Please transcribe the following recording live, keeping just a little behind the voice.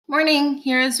Morning,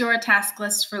 here is your task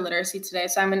list for literacy today.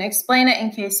 So I'm going to explain it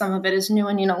in case some of it is new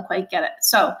and you don't quite get it.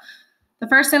 So the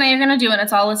first thing that you're going to do, and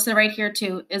it's all listed right here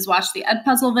too, is watch the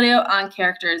Edpuzzle video on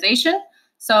characterization.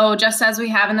 So just as we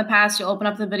have in the past, you'll open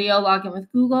up the video, log in with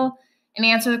Google, and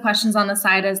answer the questions on the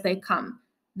side as they come.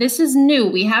 This is new.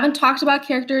 We haven't talked about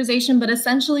characterization, but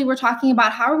essentially we're talking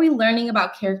about how are we learning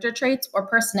about character traits or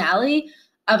personality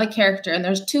of a character. And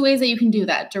there's two ways that you can do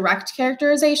that: direct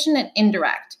characterization and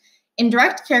indirect.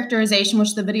 Indirect characterization,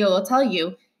 which the video will tell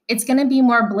you, it's going to be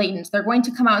more blatant. They're going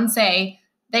to come out and say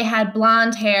they had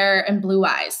blonde hair and blue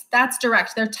eyes. That's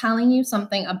direct. They're telling you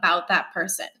something about that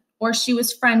person. Or she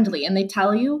was friendly, and they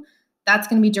tell you. That's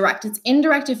going to be direct. It's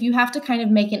indirect if you have to kind of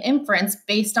make an inference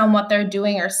based on what they're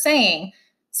doing or saying,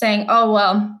 oh,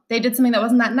 well, they did something that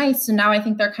wasn't that nice, so now I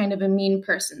think they're kind of a mean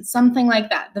person. Something like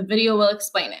that. The video will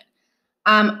explain it.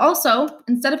 Also,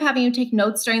 instead of having you take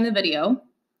notes during the video,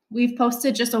 we've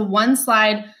posted just a one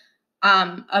slide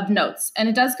of notes. And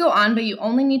it does go on, but you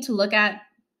only need to look at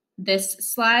this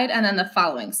slide and then the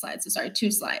following slides. So sorry,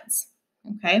 2 slides.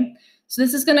 Okay, so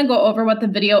this is going to go over what the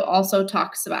video also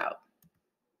talks about.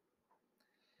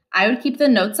 I would keep the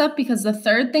notes up because the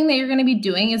third thing that you're going to be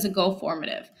doing is a go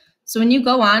formative. So when you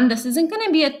go on, this isn't going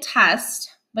to be a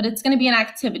test, but it's going to be an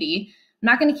activity. I'm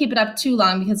not going to keep it up too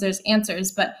long because there's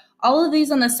answers, but all of these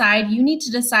on the side, you need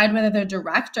to decide whether they're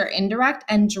direct or indirect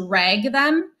and drag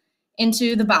them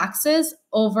into the boxes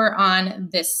over on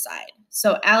this side.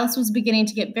 So Alice was beginning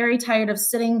to get very tired of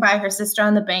sitting by her sister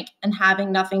on the bank and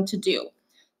having nothing to do.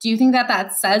 Do you think that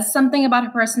that says something about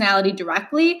her personality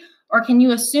directly, or can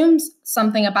you assume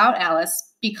something about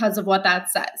Alice because of what that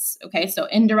says? Okay, so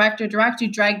indirect or direct, you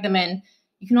drag them in.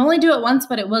 You can only do it once,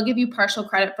 but it will give you partial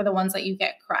credit for the ones that you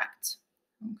get correct.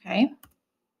 Okay.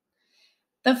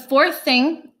 The fourth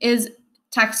thing is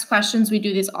text questions. We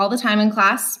do these all the time in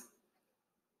class.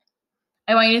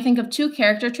 I want you to think of 2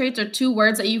 character traits or 2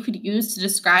 words that you could use to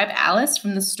describe Alice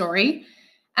from the story,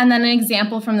 and then an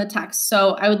example from the text.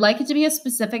 So I would like it to be a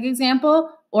specific example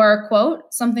or a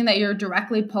quote, something that you're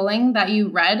directly pulling that you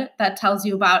read that tells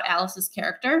you about Alice's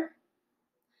character.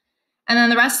 And then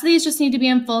the rest of these just need to be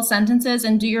in full sentences,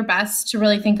 and do your best to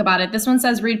really think about it. This one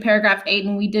says read paragraph 8,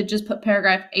 and we did just put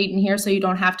paragraph 8 in here so you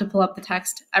don't have to pull up the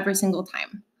text every single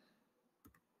time.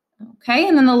 Okay,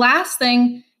 and then the last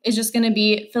thing is just going to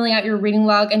be filling out your reading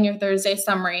log and your Thursday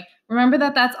summary. Remember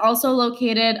that that's also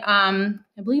located, I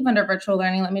believe, under virtual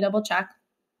learning. Let me double check.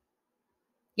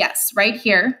 Yes, right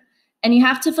here. And you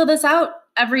have to fill this out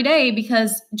every day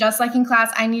because just like in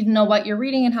class, I need to know what you're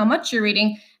reading and how much you're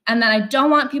reading. And then I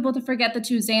don't want people to forget the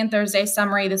Tuesday and Thursday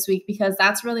summary this week because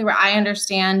that's really where I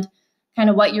understand kind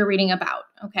of what you're reading about.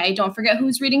 Okay, don't forget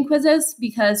who's reading quizzes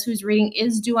because who's reading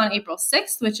is due on April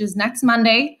 6th, which is next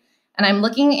Monday. And I'm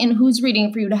looking in who's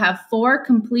reading for you to have 4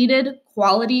 completed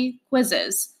quality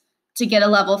quizzes to get a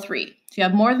level 3. If you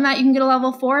have more than that, you can get a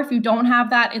level 4. If you don't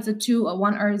have that, it's a 2, a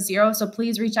 1, or a 0. So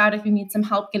please reach out if you need some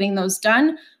help getting those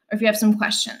done or if you have some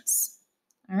questions.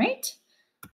 All right.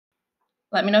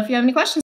 Let me know if you have any questions.